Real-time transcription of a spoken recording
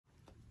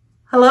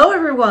Hello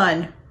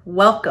everyone,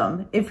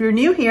 welcome. If you're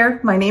new here,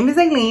 my name is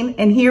Aileen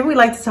and here we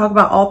like to talk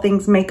about all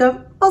things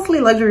makeup, mostly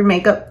luxury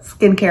makeup,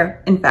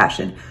 skincare, and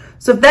fashion.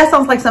 So if that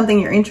sounds like something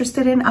you're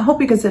interested in, I hope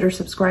you consider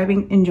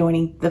subscribing and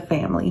joining the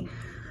family.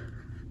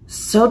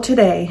 So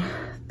today,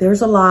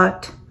 there's a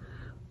lot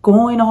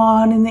going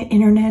on in the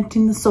internet,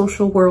 in the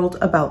social world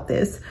about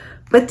this.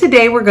 But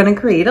today we're gonna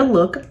create a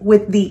look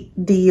with the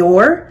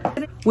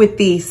Dior, with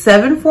the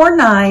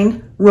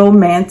 749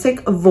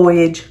 Romantic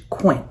Voyage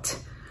Quint.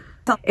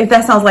 If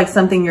that sounds like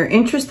something you're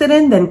interested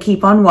in, then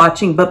keep on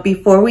watching. But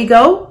before we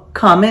go,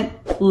 comment,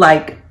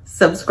 like,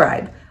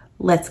 subscribe.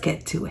 Let's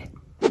get to it.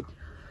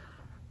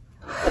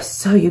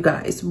 So you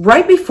guys,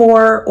 right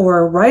before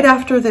or right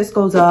after this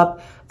goes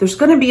up, there's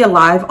going to be a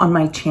live on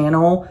my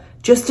channel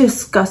just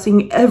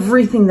discussing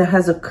everything that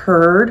has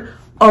occurred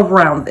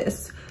around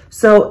this.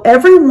 So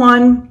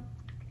everyone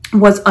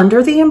was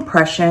under the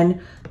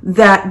impression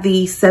that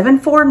the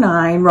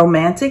 749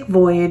 Romantic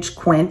Voyage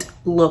Quint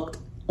looked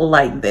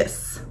like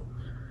this.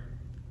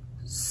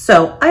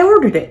 So I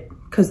ordered it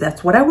because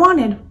that's what I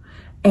wanted.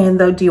 And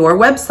the Dior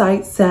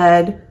website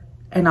said,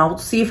 and I'll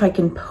see if I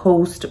can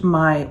post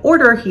my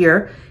order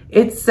here.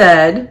 It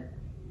said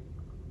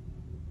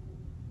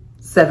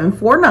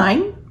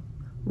 749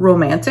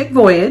 Romantic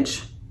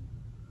Voyage,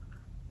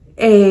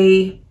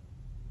 and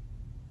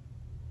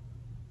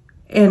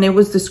it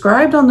was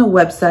described on the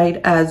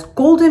website as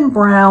golden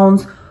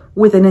browns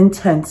with an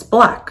intense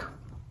black.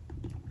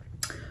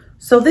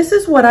 So this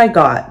is what I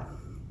got.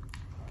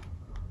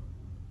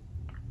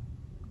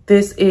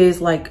 This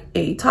is like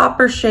a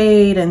topper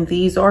shade, and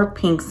these are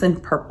pinks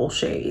and purple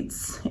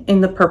shades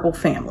in the purple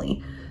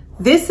family.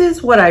 This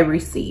is what I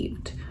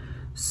received.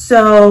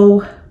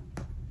 So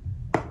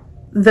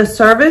the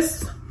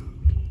service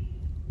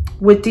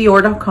with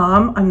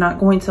Dior.com, I'm not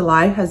going to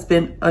lie, has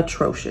been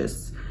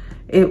atrocious.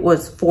 It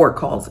was 4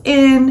 calls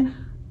in.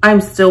 I'm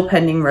still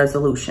pending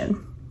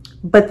resolution.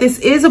 But this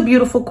is a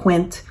beautiful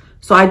quint,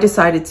 so I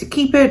decided to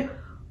keep it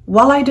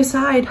while I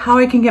decide how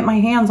I can get my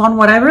hands on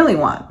what I really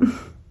want.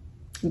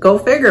 Go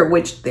figure,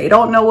 which they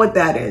don't know what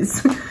that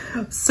is.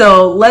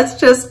 So let's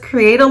just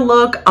create a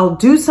look. I'll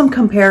do some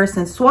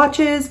comparison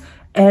swatches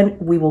and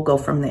we will go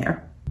from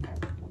there.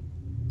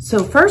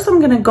 So first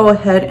I'm gonna go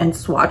ahead and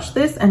swatch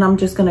this, and I'm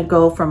just gonna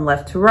go from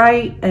left to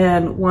right,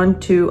 and 1,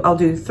 2, I'll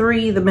do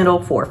 3, the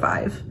middle, 4,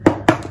 5.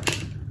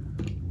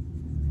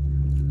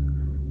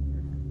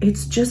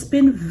 It's just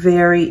been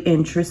very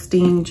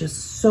interesting,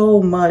 just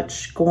so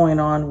much going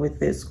on with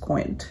this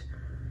quint.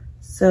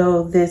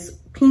 So this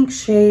pink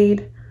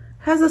shade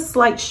has a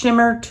slight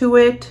shimmer to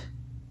it,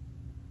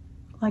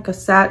 like a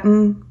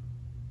satin,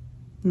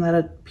 not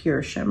a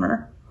pure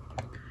shimmer.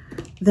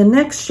 The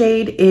next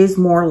shade is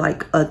more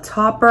like a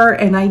topper,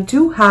 and I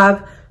do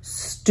have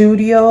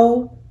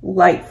studio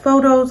light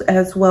photos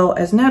as well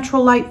as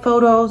natural light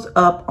photos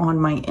up on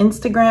my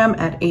Instagram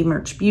at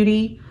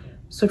amerchbeauty.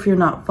 So if you're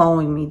not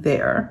following me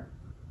there,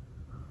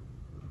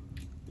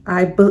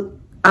 I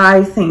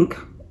think,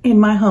 in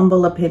my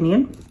humble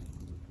opinion,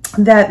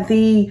 that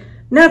the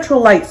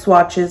natural light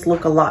swatches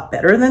look a lot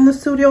better than the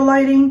studio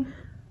lighting,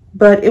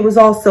 but it was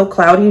also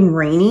cloudy and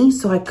rainy,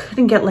 so I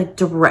couldn't get like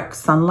direct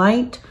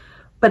sunlight.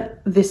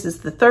 But this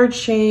is the 3rd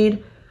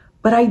shade,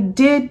 but I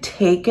did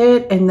take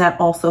it, and that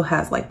also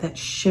has like that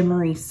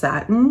shimmery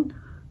satin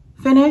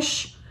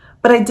finish.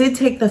 But I did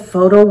take the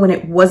photo when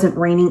it wasn't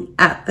raining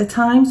at the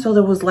time, so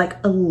there was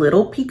like a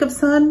little peek of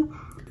sun.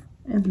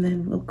 And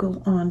then we'll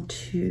go on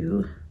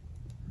to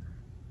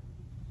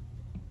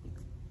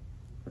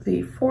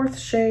the 4th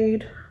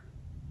shade.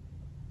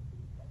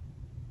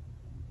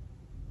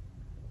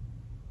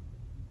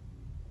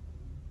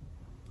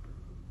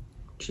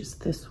 Which is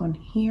this one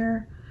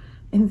here.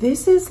 And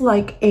this is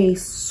like a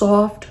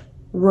soft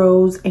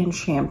rose and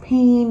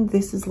champagne.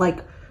 This is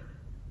like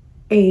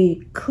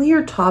a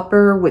clear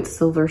topper with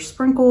silver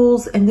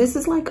sprinkles. And this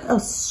is like a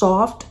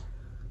soft,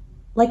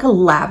 like a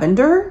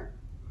lavender.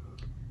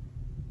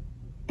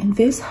 And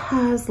this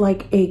has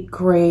like a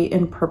gray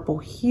and purple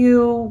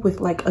hue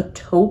with like a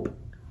taupe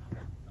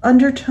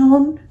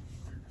undertone.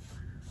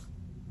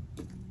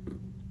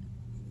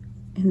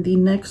 And the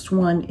next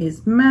one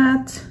is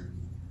matte,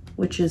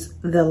 which is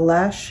the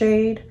last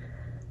shade.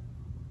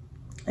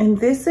 And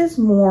this is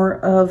more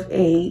of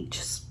a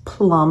just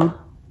plum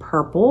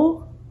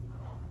purple.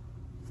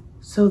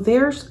 So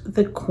there's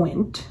the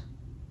quint.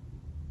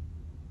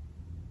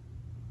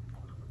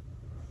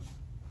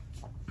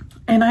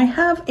 And I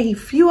have a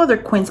few other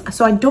quints.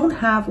 So I don't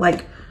have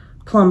like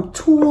plum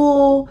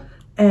tulle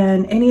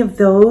and any of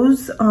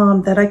those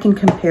that I can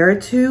compare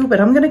it to,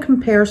 but I'm gonna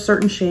compare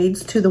certain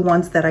shades to the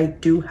ones that I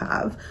do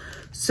have.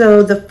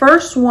 So the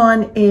first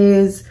one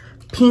is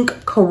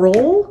Pink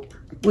Coral,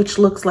 which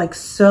looks like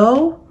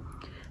so.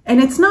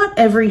 And it's not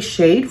every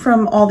shade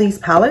from all these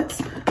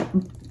palettes,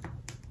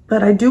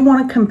 but I do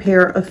want to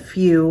compare a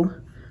few.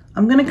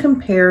 I'm going to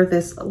compare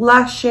this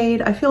last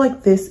shade. I feel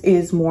like this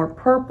is more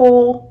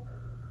purple.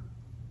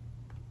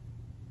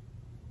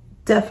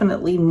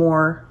 Definitely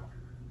more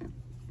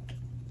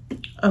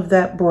of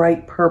that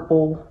bright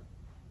purple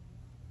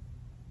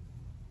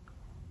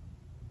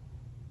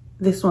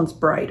this one's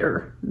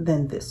brighter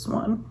than this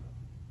one.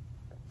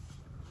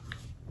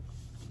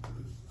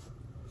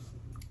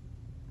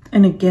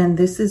 And again,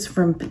 this is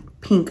from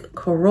Pink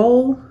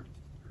Coral.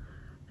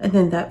 And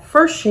then that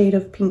first shade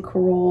of Pink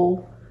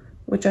Coral,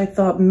 which I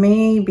thought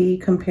may be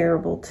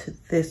comparable to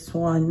this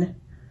one,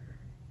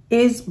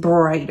 is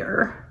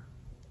brighter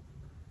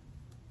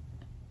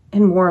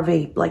and more of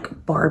a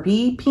like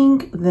Barbie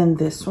pink than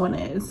this one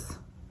is.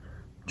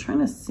 I'm trying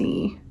to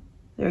see.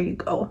 There you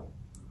go.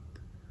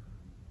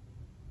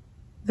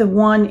 The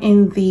one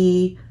in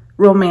the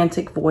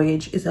Romantic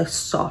Voyage is a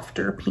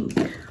softer pink.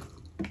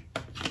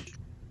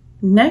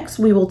 Next,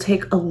 we will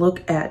take a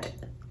look at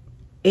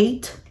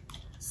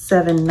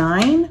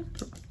 879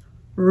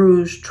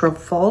 Rouge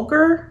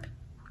Trafalgar,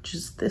 which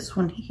is this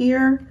one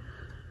here.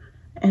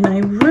 And I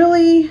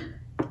really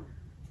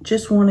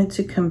just wanted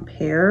to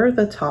compare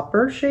the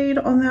topper shade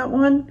on that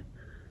one.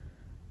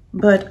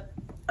 But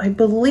I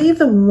believe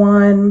the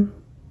one,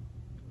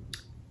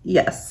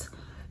 yes.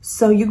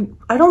 So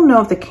I don't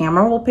know if the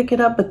camera will pick it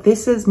up, but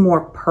this is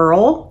more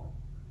pearl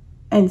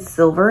and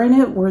silver in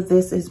it, where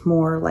this is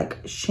more like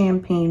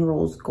champagne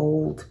rose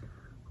gold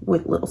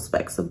with little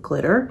specks of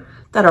glitter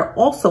that are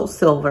also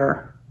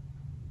silver,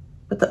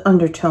 but the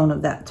undertone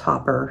of that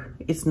topper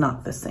is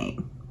not the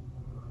same.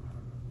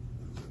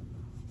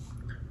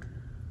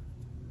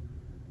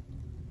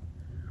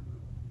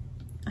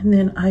 And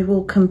then I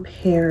will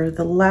compare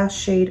the last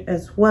shade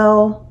as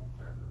well.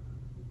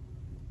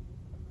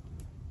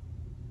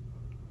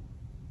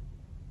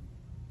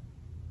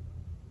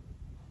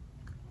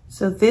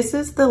 So this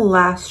is the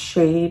last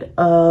shade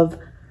of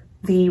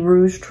the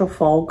Rouge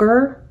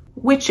Trafalgar,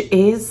 which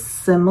is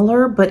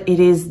similar, but it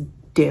is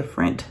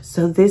different.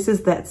 So this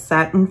is that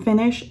satin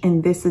finish,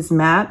 and this is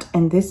matte,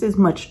 and this is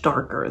much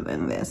darker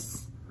than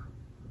this.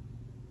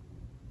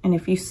 And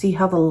if you see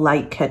how the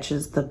light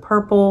catches the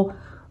purple,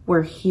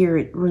 where here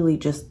it really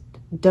just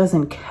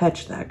doesn't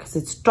catch that because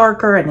it's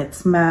darker and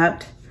it's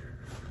matte.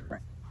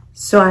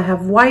 So I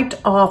have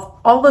wiped off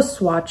all the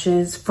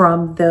swatches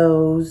from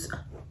those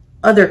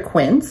other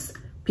quints,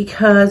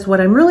 because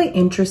what I'm really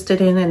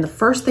interested in, and the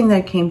first thing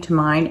that came to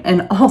mind,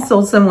 and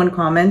also someone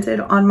commented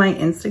on my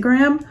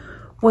Instagram,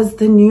 was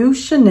the new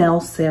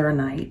Chanel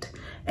Serenite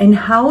and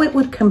how it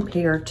would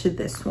compare to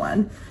this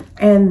one.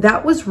 And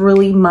that was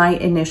really my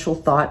initial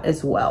thought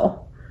as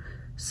well.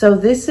 So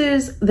this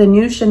is the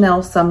new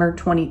Chanel Summer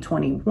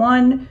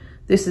 2021.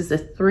 This is a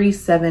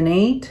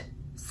 378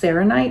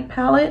 Serenite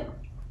palette.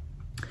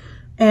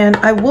 And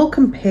I will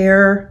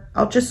compare,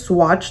 I'll just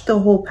swatch the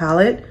whole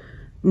palette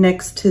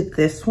next to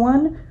this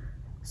one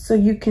so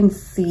you can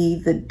see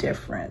the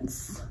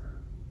difference.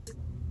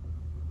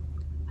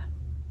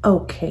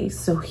 Okay,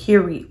 so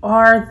here we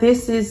are.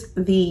 This is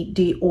the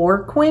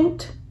Dior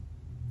Quint,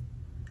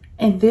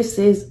 and this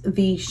is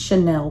the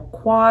Chanel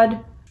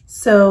Quad.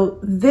 So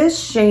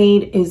this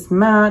shade is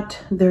matte.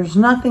 There's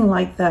nothing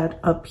like that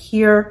up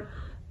here.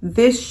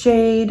 This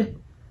shade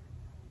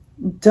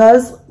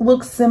does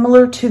look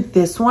similar to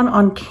this one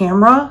on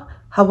camera.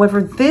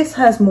 However, this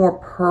has more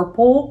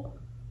purple,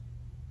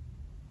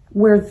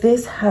 where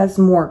this has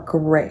more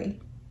gray,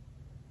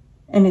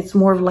 and it's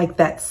more like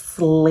that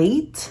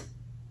slate.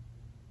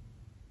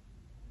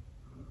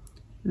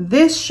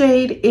 This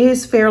shade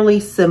is fairly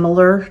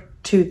similar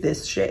to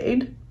this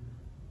shade,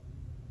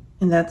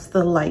 and that's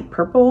the light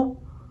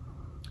purple.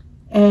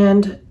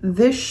 And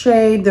this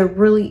shade, there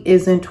really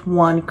isn't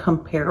one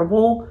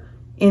comparable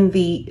in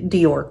the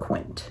Dior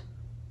Quint.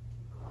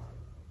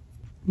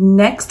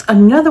 Next,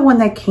 another one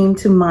that came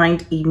to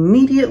mind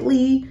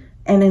immediately,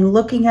 and in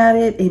looking at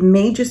it, it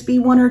may just be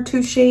one or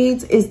two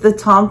shades, is the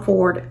Tom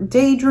Ford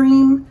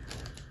Daydream.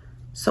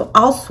 So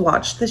I'll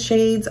swatch the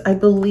shades. I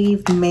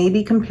believe may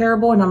be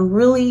comparable, and I'm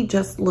really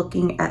just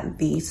looking at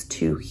these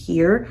two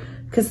here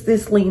because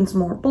this leans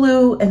more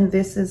blue, and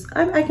this is,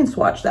 I can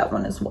swatch that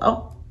one as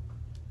well.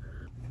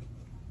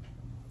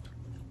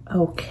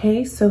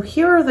 Okay, so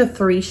here are the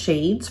three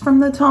shades from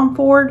the Tom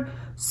Ford.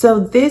 So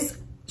this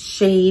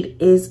shade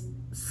is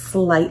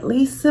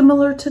slightly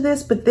similar to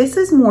this, but this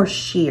is more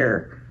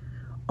sheer.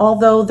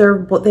 Although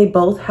they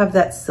both have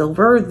that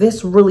silver,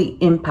 this really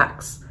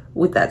impacts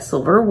with that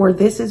silver, where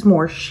this is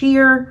more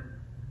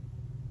sheer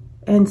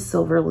and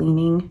silver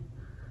leaning.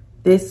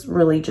 This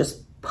really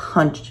just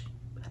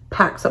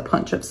packs a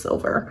punch of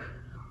silver.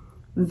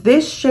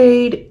 This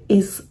shade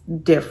is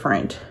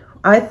different.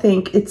 I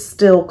think it's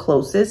still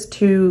closest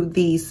to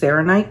the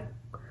Serenite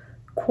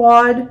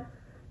Quad.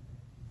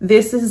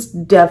 This is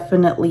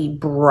definitely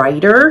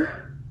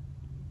brighter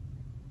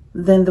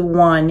than the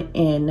one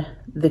in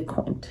the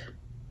Quint,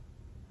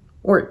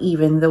 or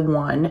even the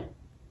one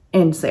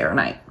in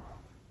Serenite.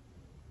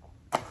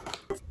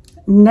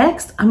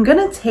 Next, I'm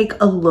gonna take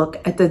a look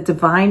at the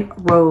Divine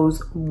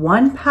Rose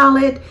 1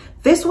 palette.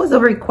 This was a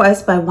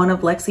request by one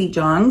of Lexi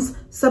Zhang's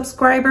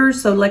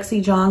subscribers. So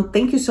Lexi Zhang,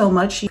 thank you so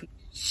much.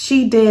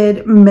 She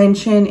did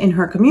mention in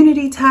her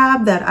community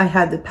tab that I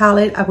had the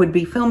palette, I would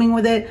be filming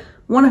with it.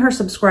 One of her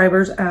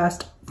subscribers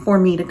asked for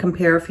me to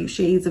compare a few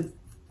shades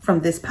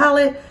from this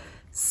palette,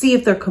 see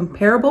if they're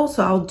comparable.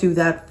 So I'll do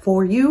that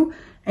for you.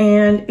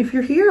 And if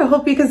you're here, I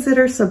hope you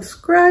consider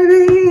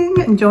subscribing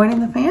and joining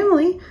the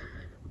family.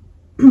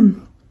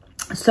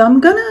 So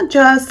I'm gonna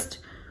just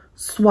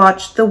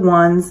swatch the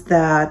ones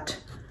that,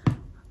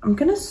 I'm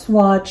gonna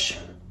swatch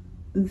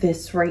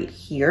this right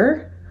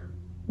here,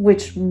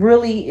 which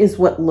really is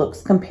what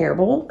looks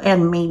comparable,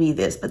 and maybe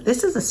this, but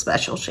this is a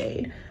special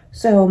shade.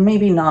 So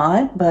maybe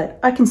not, but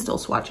I can still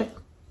swatch it.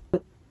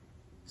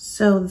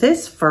 So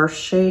this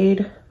first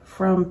shade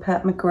from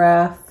Pat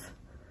McGrath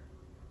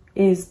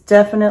is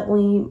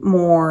definitely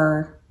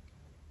more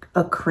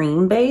a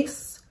cream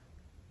base,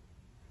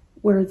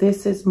 where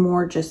this is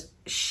more just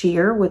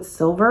sheer with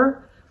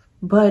silver.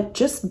 But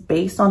just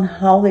based on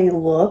how they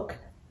look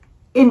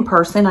in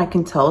person, I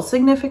can tell a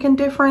significant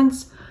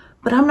difference,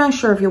 but I'm not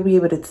sure if you'll be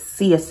able to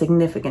see a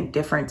significant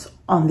difference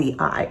on the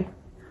eye.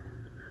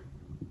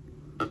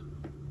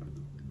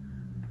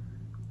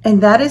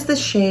 And that is the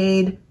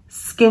shade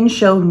Skin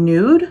Show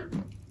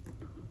Nude.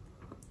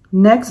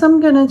 Next, I'm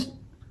gonna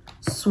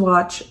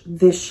swatch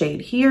this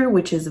shade here,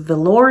 which is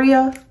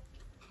Velouria.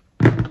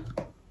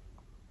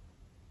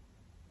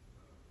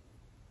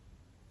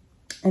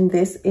 And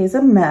this is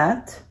a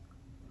matte.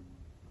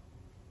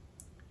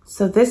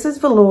 So this is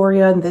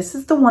Velouria, and this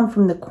is the one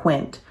from the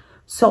Quint.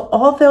 So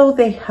although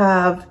they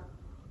have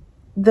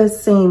the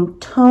same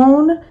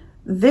tone,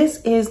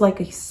 this is like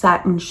a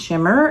satin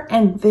shimmer,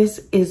 and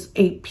this is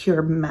a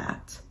pure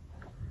matte.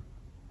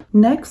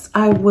 Next,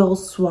 I will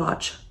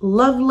swatch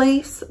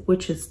Lovelace,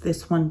 which is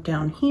this one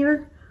down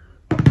here.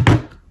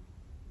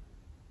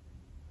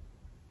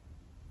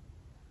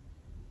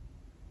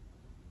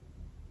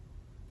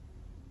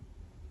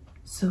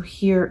 So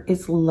here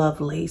is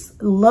Lovelace.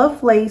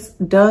 Lovelace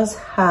does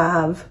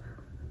have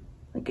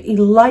like a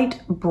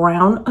light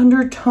brown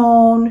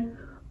undertone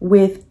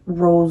with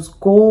rose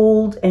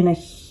gold and a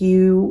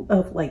hue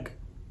of like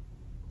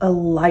a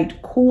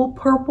light cool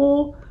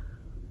purple.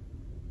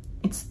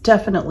 It's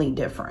definitely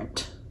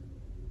different.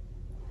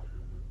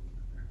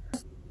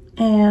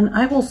 And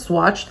I will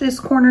swatch this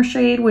corner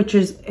shade, which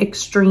is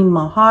Extreme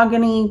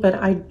Mahogany, but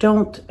I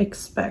don't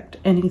expect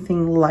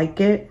anything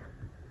like it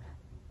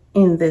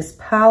in this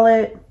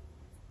palette.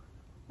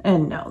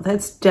 And no,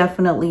 that's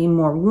definitely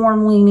more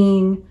warm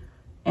leaning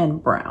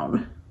and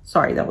brown.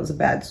 Sorry, that was a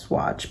bad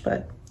swatch,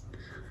 but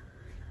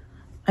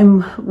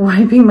I'm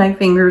wiping my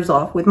fingers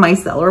off with my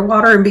micellar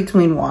water in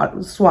between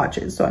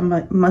swatches, so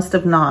I must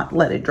have not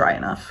let it dry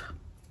enough.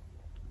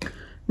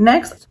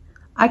 Next,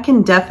 I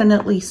can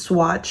definitely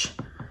swatch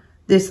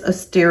this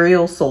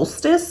Asterial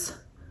Solstice,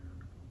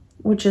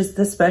 which is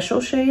the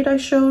special shade I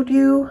showed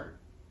you.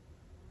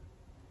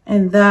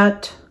 And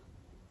that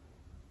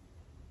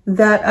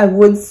I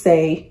would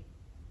say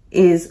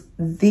is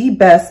the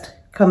best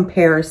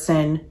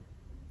comparison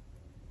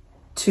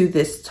to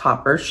this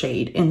topper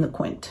shade in the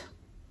Quint.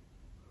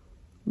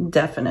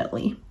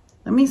 Definitely.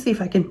 Let me see if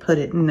I can put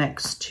it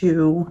next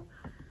to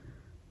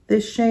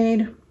this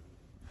shade.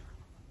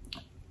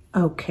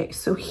 Okay,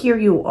 so here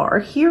you are.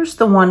 Here's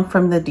the one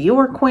from the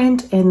Dior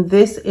Quint, and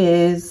this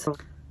is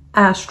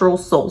Astral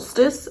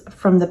Solstice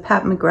from the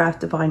Pat McGrath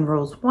Divine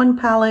Rose 1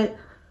 palette.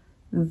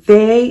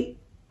 They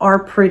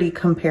are pretty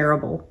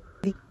comparable.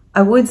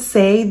 I would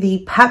say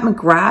the Pat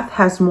McGrath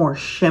has more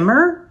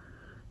shimmer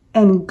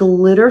and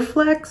glitter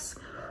flecks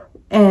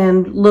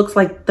and looks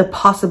like the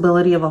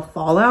possibility of a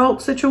fallout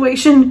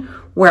situation,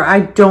 where I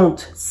don't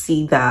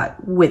see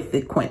that with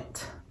the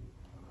Quint.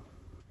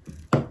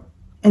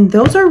 And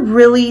those are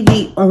really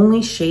the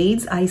only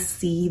shades I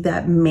see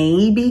that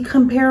may be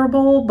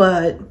comparable,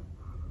 but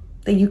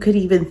that you could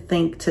even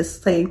think to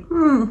say,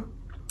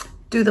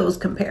 do those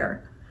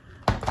compare?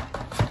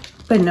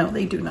 But no,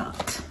 they do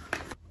not.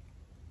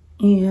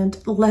 And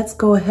let's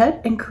go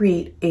ahead and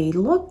create a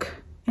look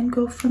and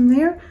go from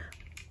there.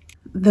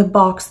 The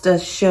box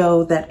does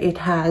show that it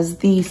has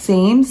the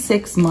same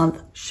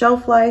 6-month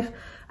shelf life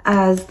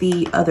as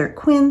the other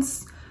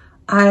Quints.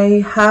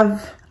 I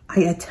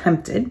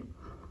attempted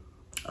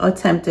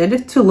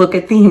to look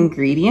at the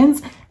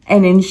ingredients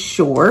and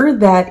ensure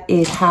that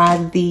it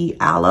had the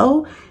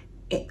aloe,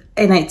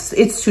 and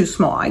it's too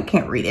small, I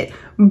can't read it,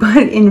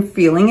 but in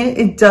feeling it,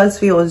 it does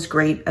feel as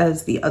great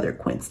as the other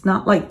Quints.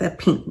 Not like the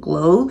pink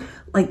glow,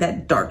 like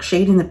that dark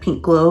shade in the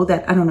pink glow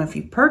that, I don't know if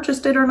you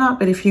purchased it or not,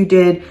 but if you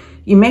did,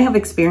 you may have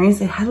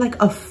experienced it had like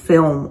a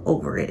film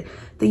over it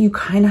that you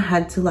kind of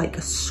had to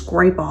like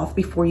scrape off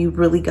before you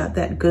really got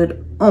that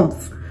good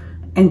oomph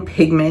and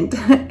pigment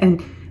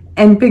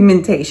and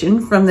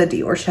pigmentation from the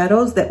Dior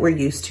shadows that we're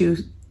used to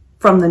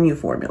from the new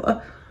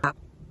formula.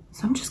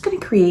 So I'm just going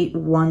to create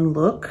one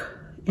look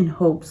in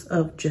hopes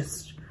of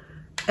just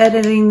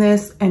editing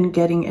this and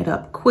getting it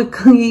up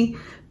quickly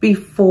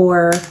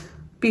before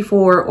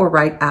or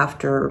right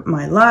after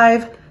my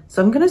live.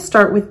 So I'm going to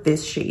start with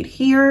this shade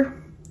here.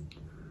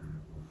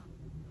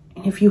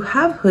 And if you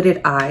have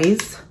hooded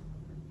eyes,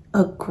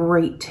 a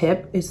great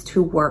tip is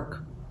to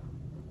work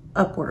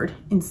upward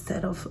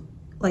instead of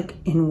like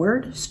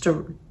inward,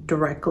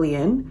 directly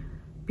in,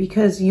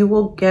 because you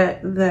will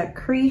get that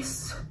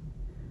crease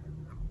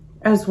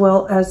as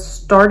well as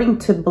starting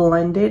to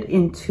blend it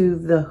into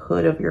the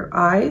hood of your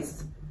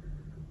eyes.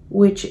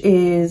 which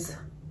is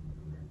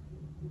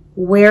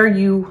where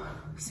you,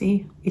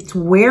 see, it's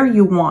where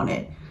you want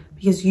it,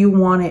 because you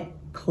want it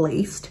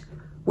placed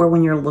where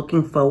when you're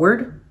looking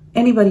forward,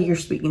 anybody you're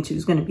speaking to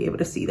is going to be able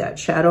to see that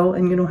shadow,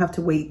 and you don't have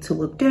to wait to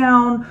look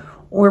down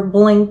or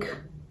blink.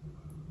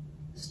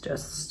 It's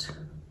just,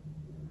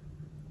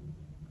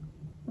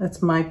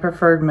 that's my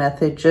preferred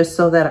method, just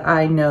so that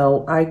I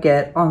know I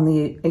get on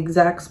the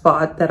exact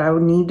spot that I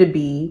would need to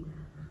be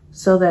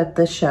so that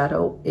the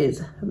shadow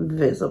is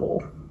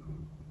visible.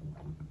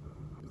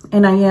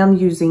 And I am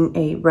using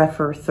a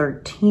Refer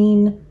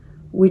 13,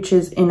 which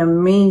is an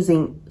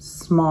amazing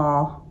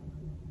small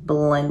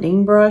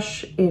blending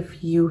brush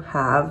if you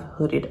have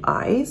hooded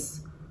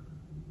eyes.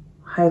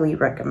 Highly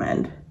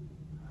recommend.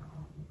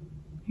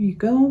 There you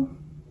go.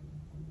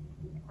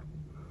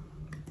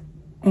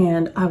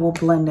 And I will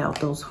blend out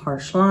those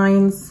harsh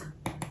lines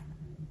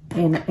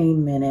in a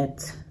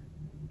minute.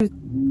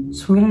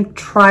 So I'm gonna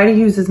try to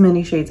use as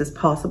many shades as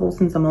possible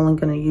since I'm only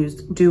gonna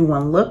do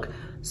one look.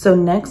 So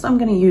next I'm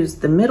gonna use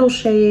the middle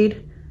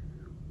shade,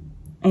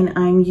 and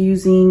I'm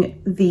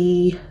using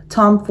the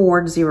Tom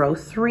Ford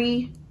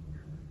 03,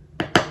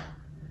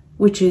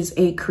 which is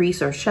a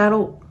crease or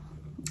shadow,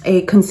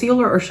 a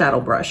concealer or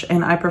shadow brush,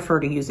 and I prefer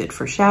to use it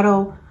for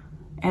shadow.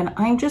 And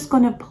I'm just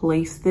gonna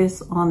place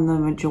this on the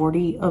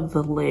majority of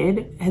the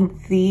lid, and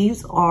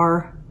these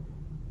are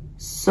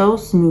so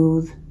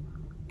smooth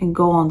and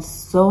go on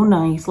so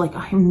nice. Like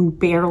I'm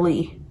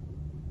barely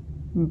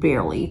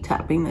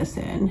tapping this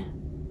in.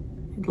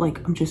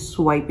 Like I'm just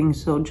swiping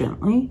so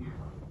gently,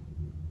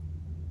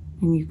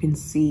 and you can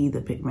see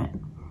the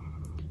pigment.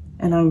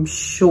 And I'm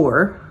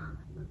sure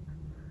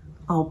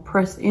I'll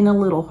press in a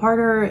little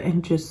harder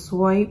and just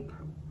swipe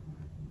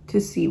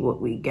to see what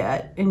we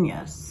get. And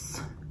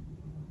yes,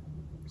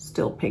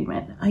 still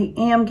pigment. I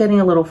am getting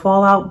a little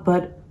fallout,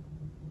 but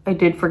I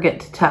did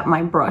forget to tap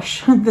my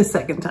brush the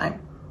second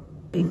time.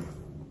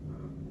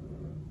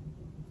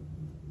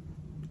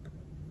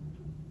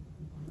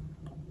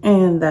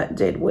 And that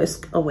did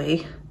whisk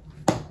away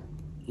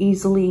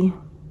easily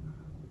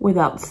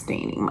without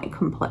staining my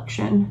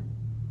complexion.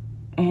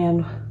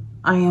 And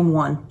I am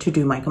one to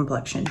do my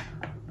complexion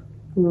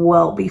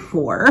well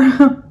before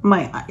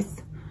my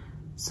eyes.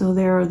 So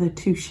there are the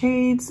two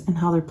shades and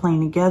how they're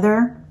playing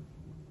together.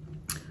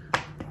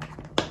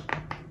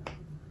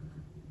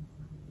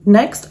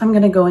 Next, I'm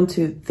gonna go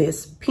into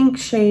this pink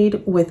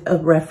shade with a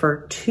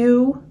Refer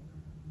 2.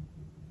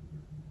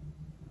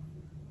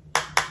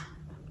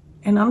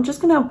 And I'm just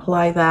gonna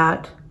apply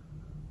that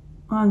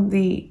on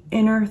the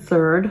inner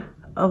third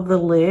of the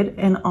lid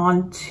and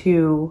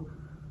onto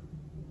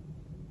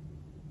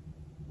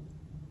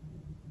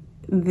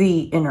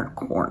the inner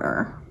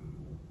corner.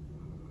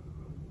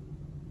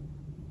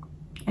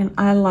 And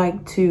I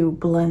like to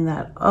blend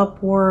that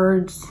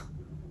upwards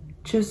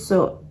just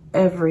so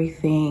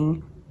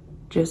everything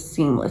just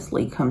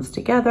seamlessly comes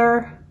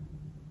together.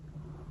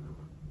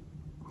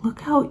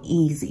 Look how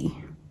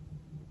easy.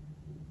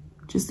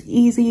 Just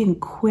easy and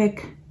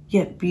quick,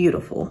 yet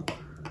beautiful.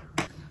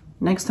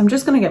 Next, I'm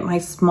just gonna get my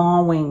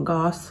small Wayne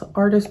Goss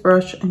artist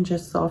brush and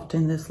just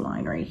soften this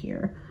line right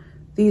here.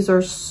 These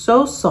are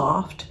so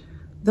soft.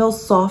 They'll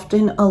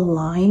soften a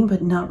line,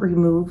 but not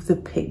remove the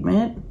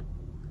pigment.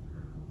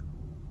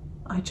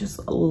 I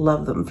just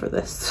love them for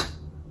this.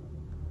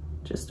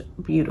 Just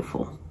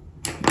beautiful.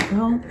 There we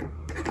go.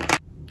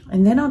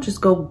 And then I'll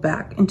just go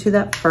back into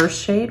that first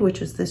shade,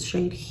 which is this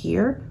shade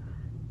here,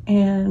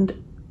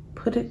 and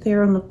put it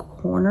there in the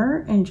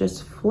corner and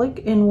just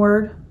flick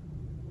inward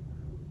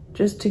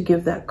just to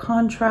give that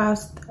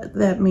contrast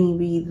that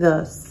maybe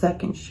the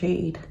second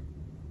shade,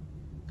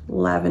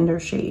 lavender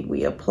shade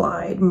we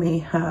applied, may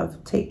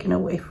have taken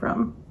away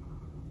from.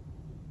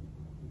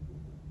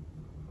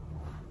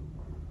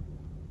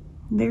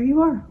 There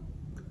you are.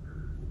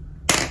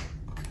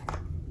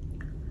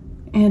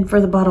 And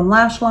for the bottom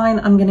lash line,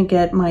 I'm gonna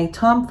get my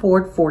Tom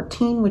Ford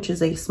 14, which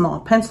is a small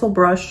pencil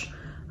brush.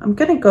 I'm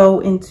gonna go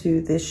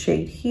into this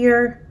shade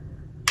here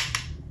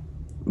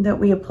that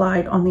we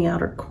applied on the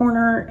outer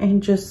corner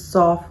and just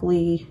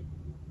softly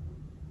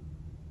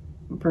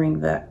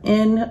bring that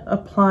in,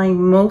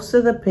 applying most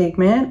of the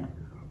pigment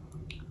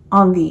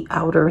on the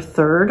outer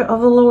third of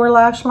the lower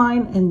lash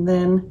line and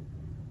then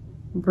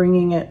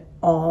bringing it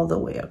all the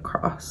way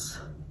across.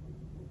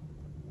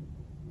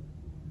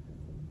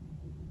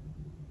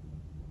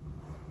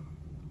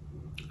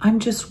 I'm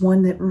just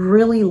one that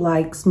really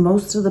likes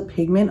most of the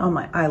pigment on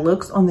my eye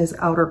looks on this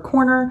outer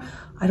corner.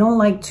 I don't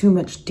like too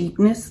much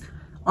deepness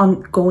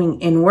on going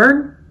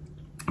inward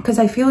because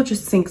I feel it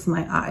just sinks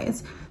my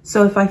eyes.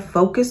 So if I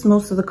focus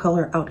most of the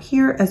color out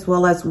here as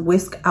well as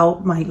whisk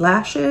out my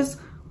lashes,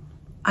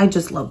 I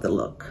just love the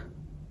look.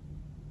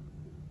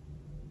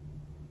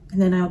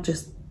 And then I'll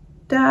just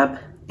dab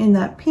in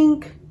that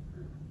pink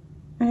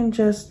and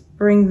just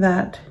bring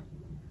that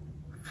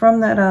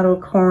from that outer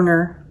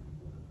corner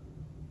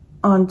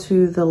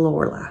onto the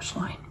lower lash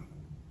line.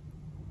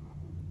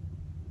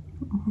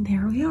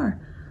 There we are.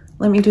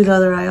 Let me do the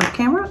other eye off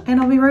camera and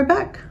I'll be right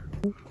back.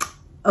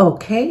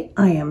 Okay,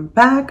 I am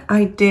back.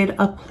 I did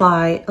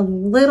apply a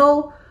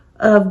little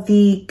of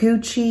the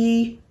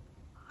Gucci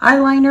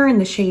eyeliner in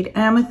the shade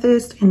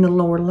Amethyst in the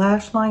lower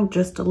lash line,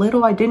 just a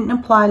little. I didn't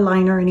apply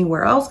liner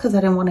anywhere else because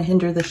I didn't want to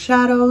hinder the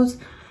shadows.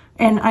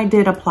 And I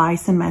did apply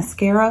some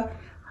mascara.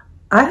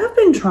 I have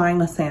been trying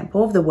a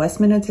sample of the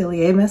Westman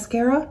Atelier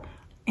mascara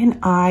and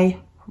I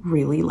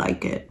really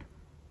like it.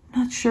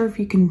 Not sure if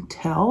you can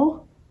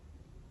tell,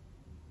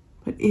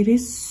 but it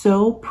is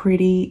so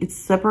pretty. It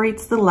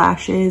separates the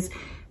lashes.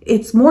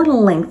 It's more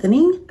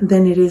lengthening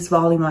than it is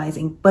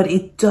volumizing, but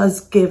it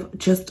does give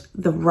just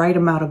the right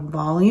amount of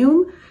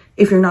volume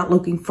if you're not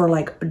looking for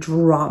like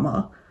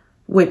drama,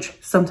 which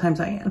sometimes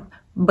I am.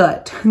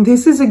 But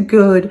this is a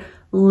good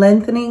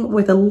lengthening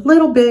with a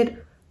little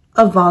bit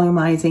of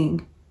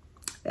volumizing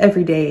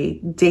everyday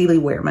daily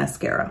wear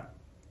mascara.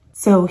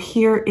 So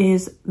here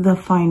is the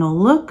final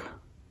look.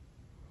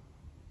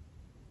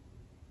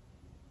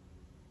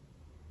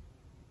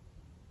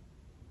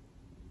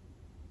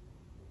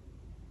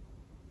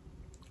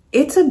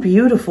 It's a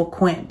beautiful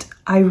Quint.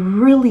 I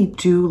really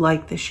do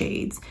like the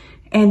shades.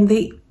 And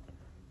the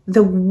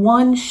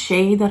one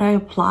shade that I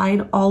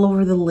applied all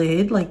over the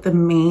lid, like the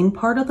main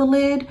part of the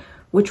lid,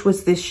 which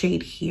was this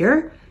shade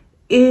here,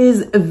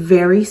 is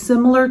very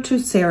similar to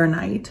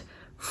Serenite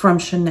from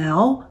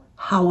Chanel.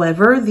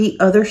 However, the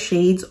other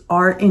shades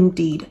are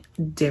indeed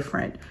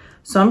different.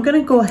 So I'm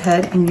gonna go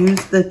ahead and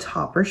use the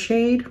topper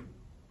shade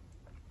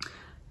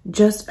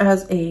just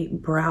as a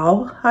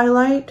brow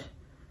highlight,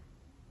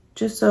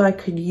 just so I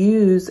could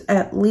use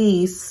at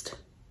least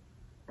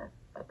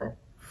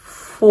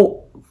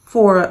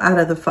four out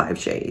of the 5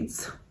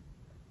 shades.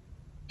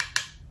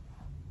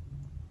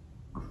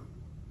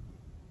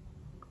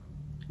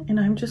 And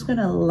I'm just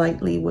gonna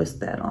lightly whisk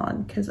that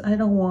on because I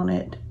don't want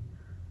it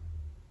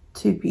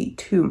to be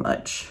too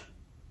much.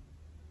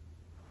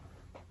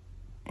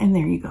 And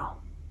there you go.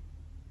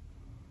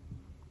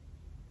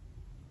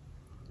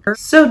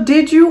 So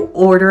did you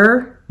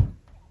order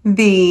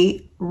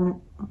the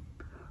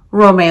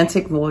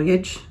Romantic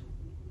Voyage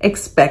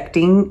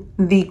expecting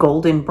the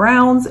golden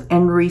browns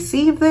and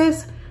receive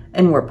this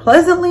and were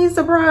pleasantly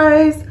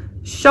surprised,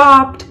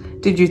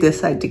 shocked? Did you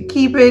decide to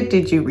keep it?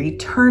 Did you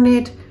return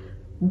it?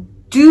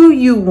 Do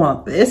you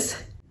want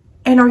this?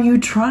 And are you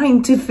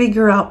trying to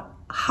figure out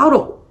how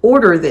to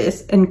order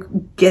this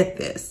and get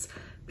this?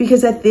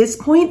 Because at this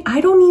point,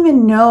 I don't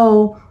even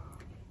know,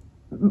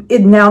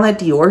 now that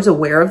Dior's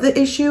aware of the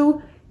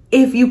issue,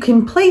 if you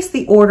can place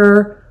the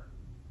order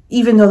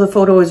even though the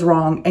photo is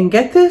wrong and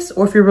get this,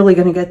 or if you're really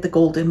gonna get the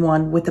golden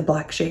one with the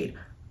black shade.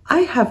 I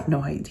have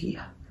no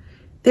idea.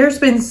 There's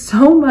been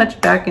so much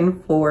back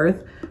and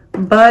forth,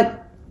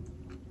 but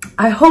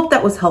I hope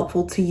that was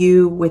helpful to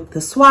you with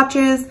the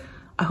swatches.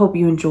 I hope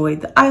you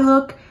enjoyed the eye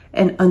look,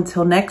 and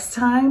until next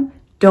time,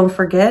 don't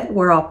forget,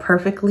 we're all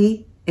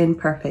perfectly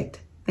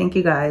imperfect. Thank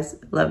you guys,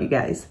 love you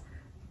guys.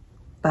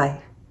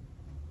 Bye.